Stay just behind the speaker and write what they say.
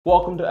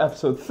Welcome to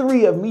episode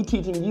 3 of me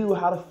teaching you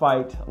how to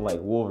fight like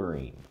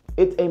Wolverine.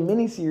 It's a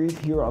mini-series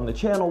here on the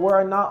channel where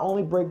I not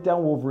only break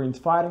down Wolverine's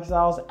fighting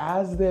styles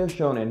as they're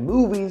shown in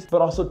movies, but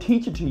also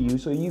teach it to you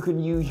so you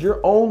can use your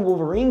own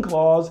Wolverine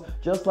claws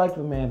just like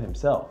the man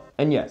himself.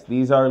 And yes,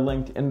 these are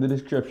linked in the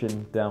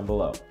description down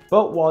below.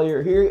 But while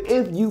you're here,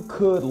 if you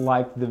could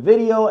like the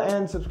video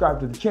and subscribe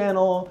to the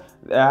channel,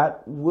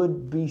 that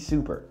would be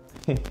super.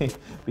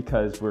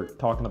 Because we're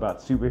talking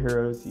about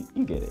superheroes,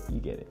 you get it, you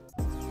get it.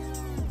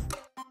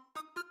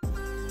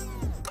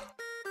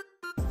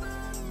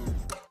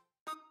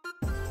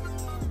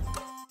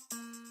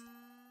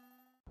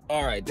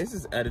 Alright, this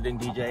is Editing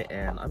DJ,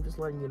 and I'm just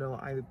letting you know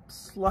I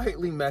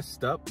slightly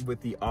messed up with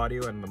the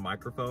audio and the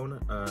microphone.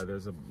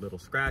 There's a little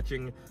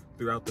scratching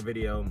throughout the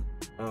video.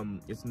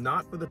 It's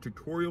not for the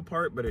tutorial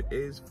part, but it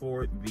is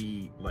for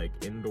the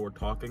indoor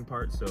talking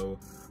part, so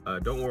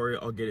don't worry,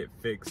 I'll get it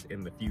fixed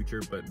in the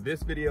future. But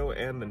this video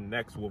and the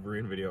next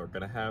Wolverine video are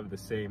gonna have the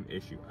same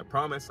issue. I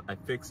promise I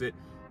fix it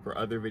for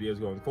other videos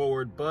going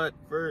forward, but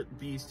for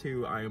these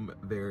two, I am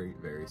very,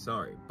 very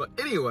sorry. But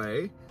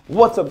anyway,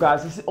 what's up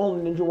guys, this is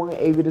Only Ninja wearing a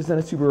Aviators and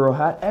a superhero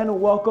hat,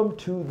 and welcome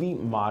to the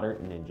Modern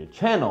Ninja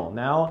channel.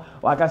 Now,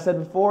 like I said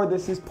before,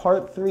 this is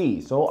part 3,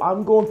 so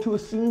I'm going to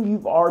assume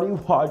you've already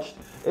watched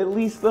at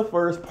least the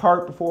first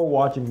part before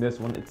watching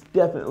this one. It's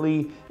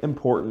definitely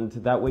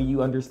important, that way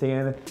you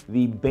understand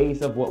the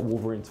base of what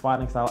Wolverine's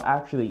fighting style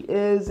actually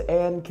is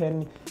and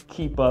can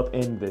keep up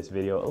in this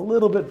video a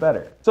little bit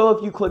better. So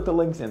if you click the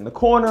links in the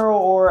corner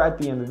or at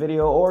the end of the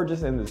video or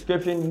just in the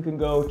description, you can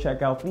go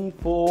check out the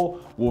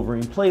full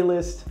Wolverine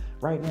playlist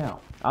right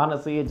now.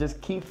 Honestly, it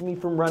just keeps me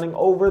from running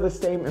over the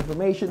same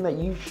information that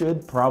you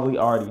should probably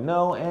already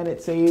know, and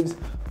it saves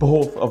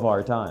both of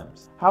our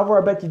times.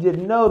 However, I bet you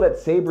didn't know that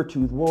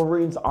Sabretooth,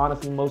 Wolverine's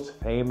honestly most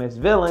famous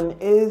villain,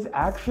 is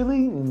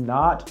actually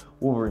not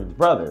Wolverine's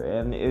brother,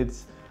 and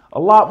it's a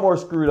lot more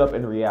screwed up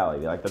in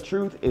reality. Like, the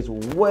truth is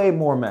way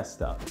more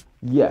messed up.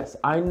 Yes,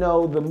 I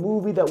know the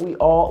movie that we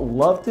all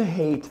love to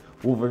hate,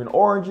 Wolverine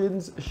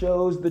Origins,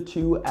 shows the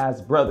two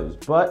as brothers,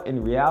 but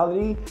in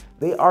reality,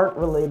 they aren't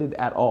related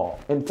at all.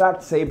 In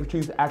fact,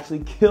 Sabretooth actually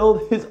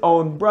killed his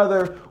own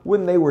brother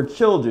when they were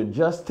children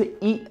just to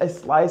eat a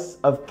slice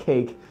of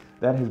cake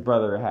that his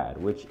brother had,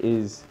 which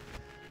is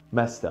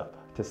messed up,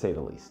 to say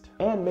the least.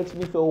 And makes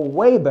me feel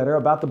way better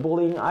about the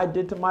bullying I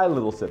did to my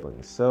little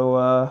siblings,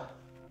 so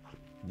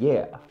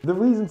yeah. The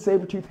reason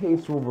Sabretooth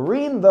hates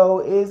Wolverine, though,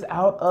 is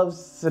out of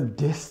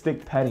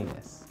sadistic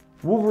pettiness.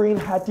 Wolverine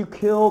had to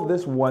kill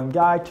this one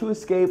guy to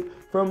escape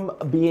from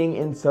being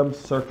in some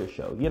circus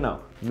show. You know,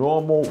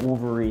 normal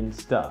Wolverine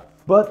stuff.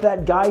 But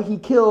that guy he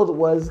killed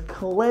was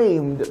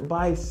claimed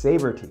by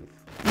Sabretooth,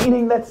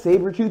 meaning that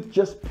Sabretooth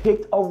just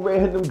picked a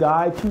random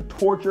guy to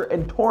torture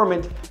and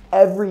torment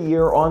every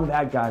year on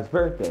that guy's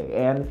birthday.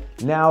 And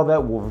now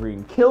that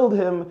Wolverine killed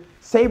him,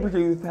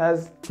 Sabretooth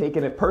has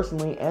taken it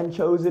personally and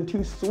chosen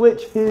to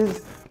switch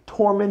his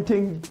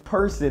tormenting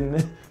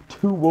person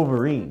to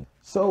Wolverine.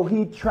 So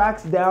he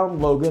tracks down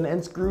Logan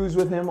and screws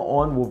with him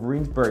on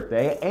Wolverine's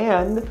birthday,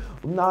 and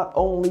not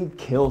only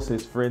kills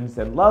his friends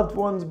and loved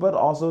ones, but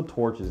also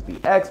tortures the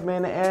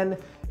X-Men and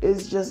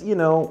is just, you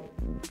know,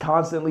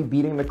 constantly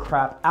beating the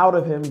crap out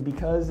of him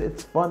because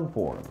it's fun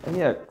for him. And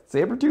yeah,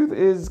 Sabretooth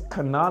is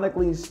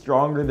canonically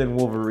stronger than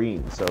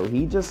Wolverine, so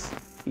he just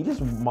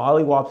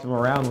mollywops him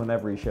around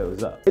whenever he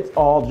shows up. It's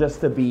all just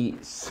to be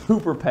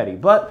super petty,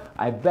 but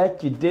I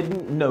bet you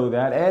didn't know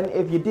that, and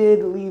if you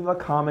did, leave a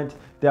comment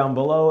down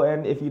below,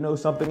 and if you know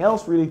something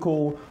else really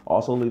cool,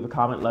 also leave a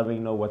comment letting me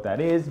know what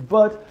that is.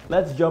 But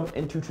let's jump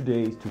into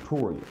today's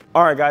tutorial.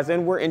 Alright guys,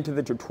 and we're into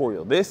the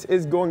tutorial. This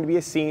is going to be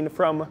a scene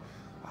from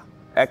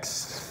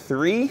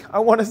X3, I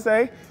want to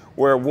say,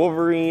 where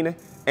Wolverine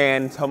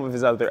and some of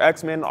his other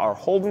X-Men are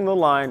holding the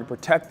line,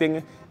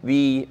 protecting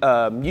the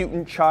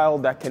mutant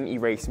child that can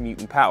erase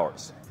mutant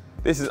powers.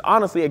 This is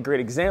honestly a great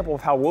example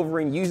of how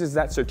Wolverine uses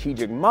that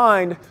strategic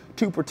mind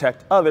to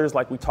protect others,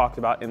 like we talked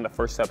about in the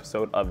first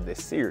episode of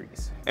this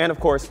series. And of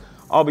course,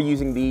 I'll be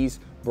using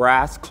these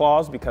brass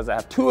claws because I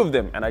have 2 of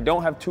them and I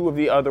don't have 2 of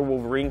the other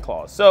Wolverine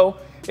claws. So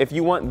if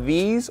you want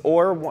these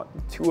or want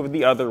 2 of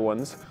the other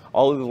ones,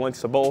 all of the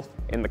links to both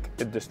in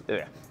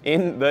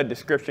the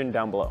description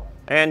down below.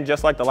 And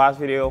just like the last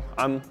video,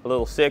 I'm a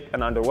little sick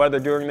and under weather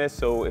during this,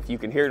 so if you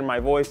can hear it in my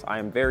voice, I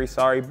am very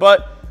sorry,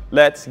 but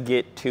let's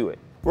get to it.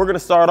 We're gonna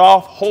start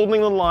off holding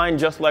the line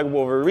just like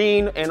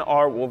Wolverine in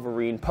our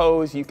Wolverine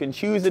pose. You can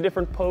choose a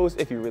different pose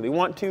if you really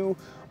want to,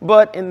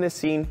 but in this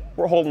scene,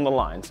 we're holding the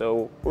line,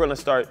 so we're gonna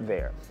start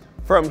there.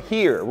 From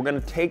here, we're gonna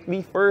take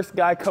the first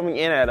guy coming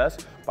in at us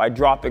by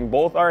dropping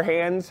both our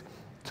hands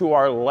to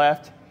our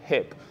left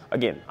hip.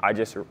 Again, I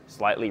just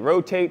slightly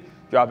rotate,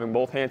 dropping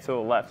both hands to the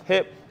left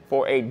hip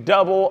for a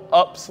double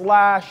up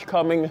slash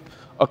coming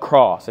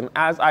across. And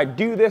as I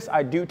do this,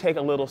 I do take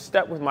a little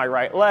step with my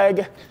right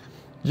leg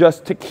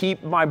just to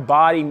keep my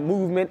body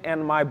movement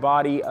and my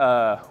body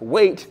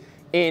weight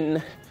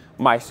in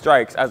my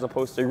strikes, as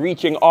opposed to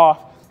reaching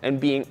off and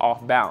being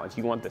off balance.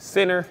 You want the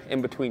center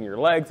in between your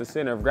legs, the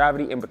center of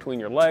gravity in between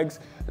your legs,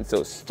 and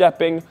so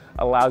stepping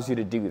allows you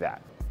to do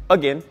that.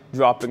 Again,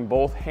 dropping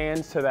both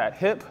hands to that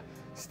hip,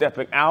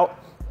 stepping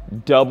out,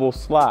 double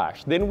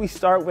slash. Then we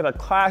start with a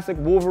classic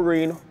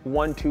Wolverine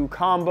 1-2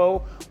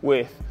 combo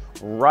with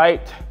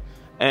right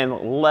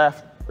and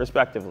left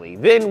respectively.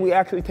 Then we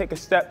actually take a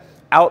step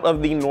out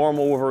of the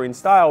normal Wolverine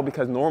style,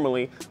 because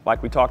normally,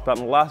 like we talked about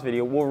in the last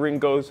video, Wolverine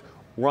goes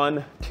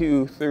 1,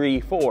 2, 3,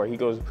 4. He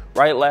goes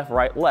right,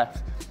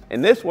 left.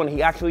 In this one,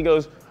 he actually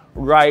goes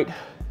right,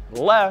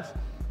 left,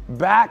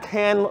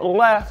 backhand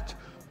left,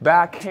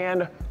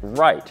 backhand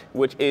right,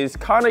 which is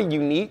kind of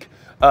unique,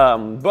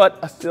 but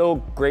a still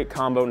great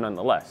combo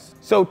nonetheless.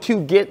 So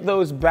to get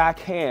those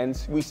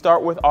backhands, we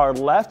start with our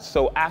left.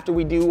 So after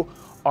we do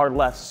our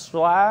left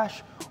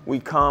slash, we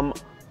come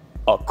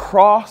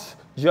across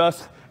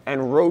just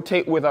and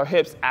rotate with our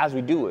hips as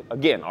we do it.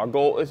 Again, our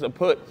goal is to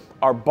put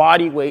our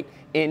body weight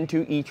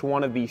into each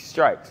one of these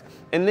strikes.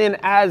 And then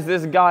as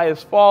this guy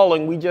is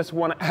falling, we just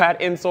want to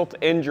add insult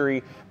to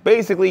injury,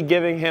 basically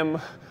giving him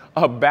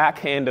a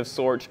backhand of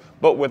sorts,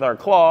 but with our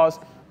claws,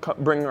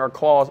 bringing our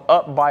claws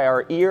up by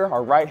our ear,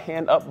 our right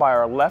hand up by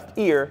our left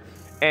ear,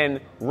 and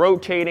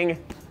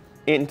rotating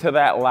into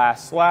that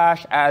last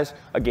slash as,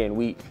 again,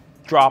 we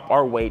drop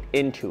our weight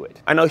into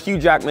it. I know Hugh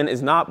Jackman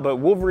is not, but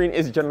Wolverine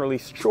is generally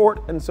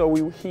short, and so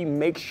he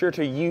makes sure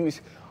to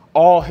use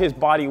all his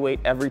body weight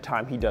every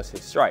time he does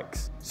his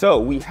strikes. So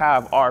we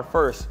have our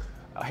first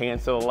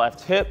hands to the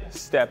left hip,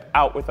 step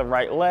out with the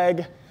right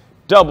leg,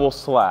 double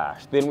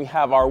slash. Then we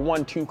have our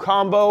 1-2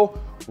 combo,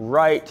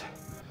 right,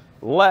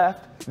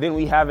 left. Then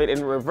we have it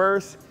in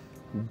reverse,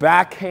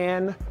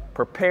 backhand,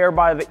 prepare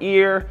by the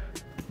ear,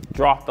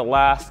 drop the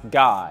last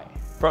guy.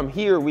 From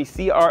here, we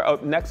see our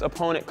next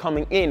opponent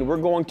coming in. We're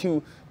going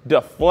to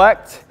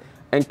deflect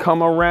and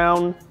come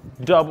around,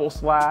 double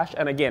slash.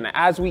 And again,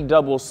 as we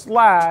double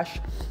slash,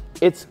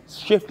 it's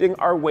shifting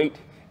our weight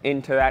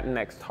into that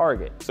next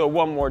target. So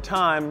one more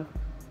time,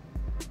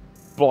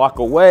 block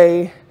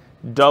away,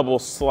 double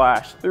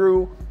slash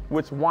through,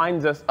 which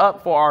winds us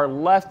up for our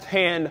left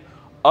hand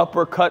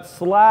uppercut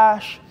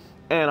slash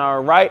and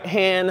our right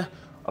hand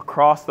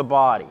across the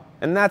body.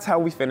 And that's how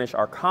we finish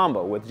our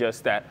combo, with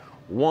just that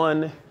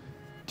 1-2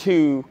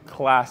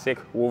 classic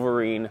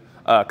Wolverine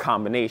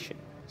combination.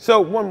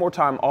 So one more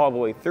time all the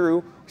way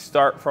through,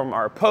 start from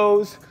our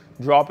pose,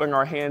 dropping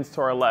our hands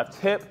to our left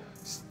hip,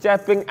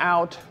 stepping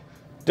out,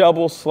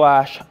 double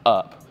slash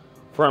up.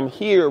 From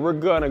here, we're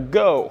gonna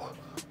go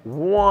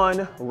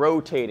 1,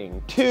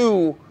 rotating,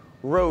 2,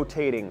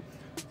 rotating,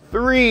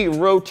 3,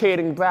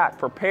 rotating back,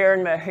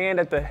 preparing the hand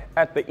at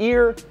the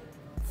ear,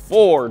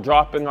 4,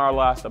 dropping our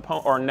last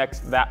opponent,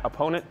 or that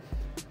opponent,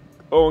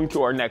 going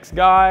to our next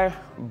guy,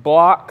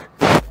 block,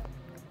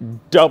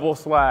 double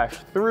slash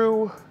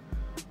through,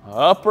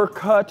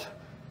 uppercut,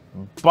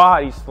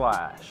 body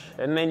slash.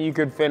 And then you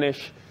could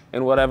finish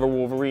in whatever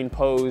Wolverine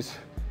pose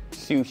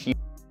suits you.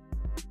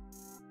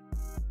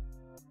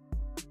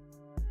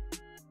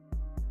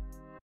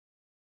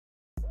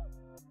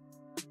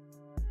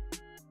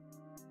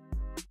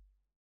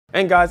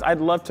 And guys, I'd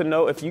love to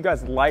know if you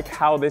guys like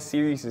how this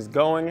series is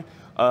going.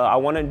 I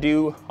want to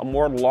do a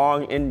more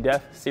long,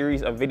 in-depth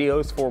series of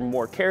videos for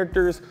more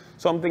characters.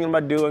 So I'm thinking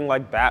about doing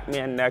like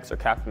Batman next, or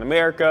Captain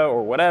America,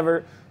 or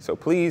whatever. So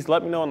please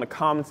let me know in the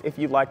comments if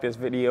you like this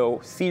video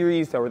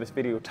series or this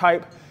video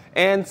type,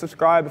 and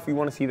subscribe if you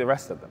want to see the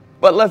rest of them.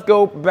 But let's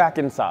go back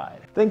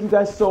inside. Thank you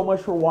guys so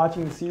much for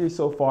watching the series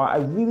so far. I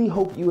really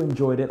hope you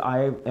enjoyed it.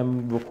 I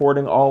am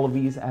recording all of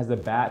these as a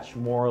batch,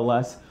 more or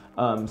less.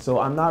 So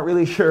I'm not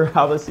really sure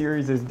how the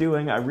series is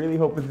doing. I really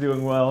hope it's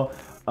doing well.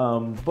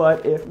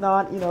 But if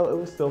not, you know, it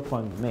was still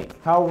fun to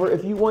make. However,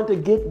 if you want to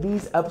get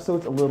these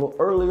episodes a little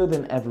earlier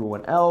than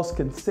everyone else,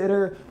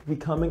 consider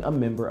becoming a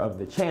member of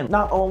the channel.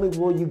 Not only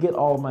will you get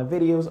all of my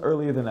videos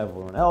earlier than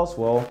everyone else,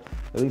 well,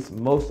 at least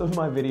most of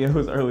my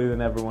videos earlier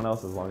than everyone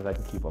else, as long as I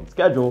can keep on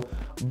schedule,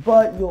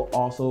 but you'll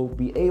also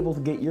be able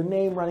to get your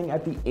name running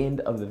at the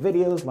end of the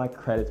videos like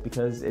credits,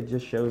 because it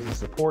just shows the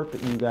support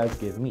that you guys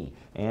give me.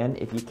 And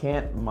if you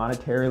can't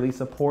monetarily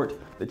support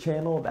the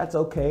channel, that's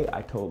okay,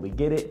 I totally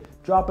get it.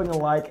 Dropping a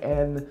like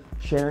and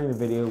sharing the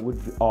video would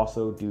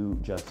also do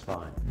just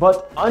fine.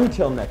 But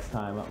until next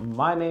time,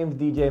 my name's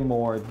DJ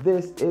Moore,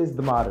 this is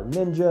The Modern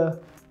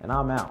Ninja, and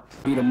I'm out.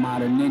 Be the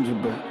Modern Ninja,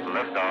 but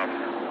Left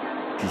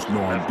arm. Just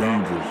know I'm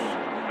dangerous.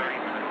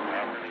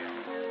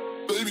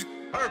 Baby,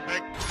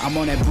 perfect. I'm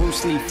on that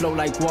Bruce Lee, flow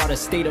like water,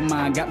 state of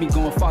mind. Got me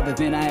going farther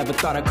than I ever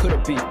thought I could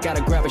have been.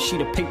 Gotta grab a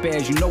sheet of paper,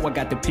 as you know I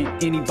got the pen.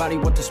 Anybody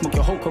want to smoke,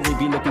 your whole career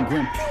be looking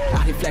grim.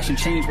 Out here flashing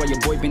change while your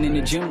boy been in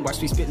the gym.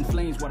 Watch me spitting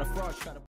flames while the frogs try to